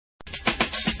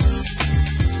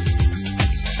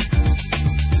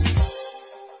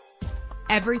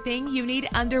Everything you need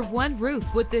under one roof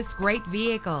with this great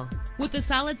vehicle. With a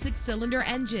solid 6-cylinder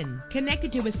engine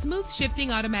connected to a smooth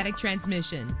shifting automatic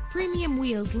transmission, premium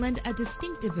wheels lend a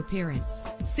distinctive appearance.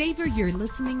 Savor your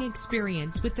listening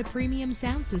experience with the premium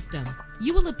sound system.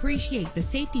 You will appreciate the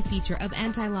safety feature of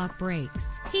anti-lock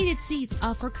brakes. Heated seats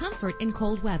offer comfort in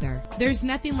cold weather. There's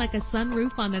nothing like a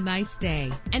sunroof on a nice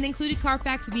day. An included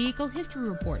Carfax Vehicle History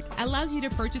Report allows you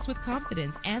to purchase with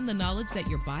confidence and the knowledge that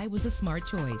your buy was a smart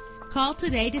choice. Call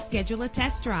today to schedule a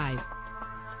test drive.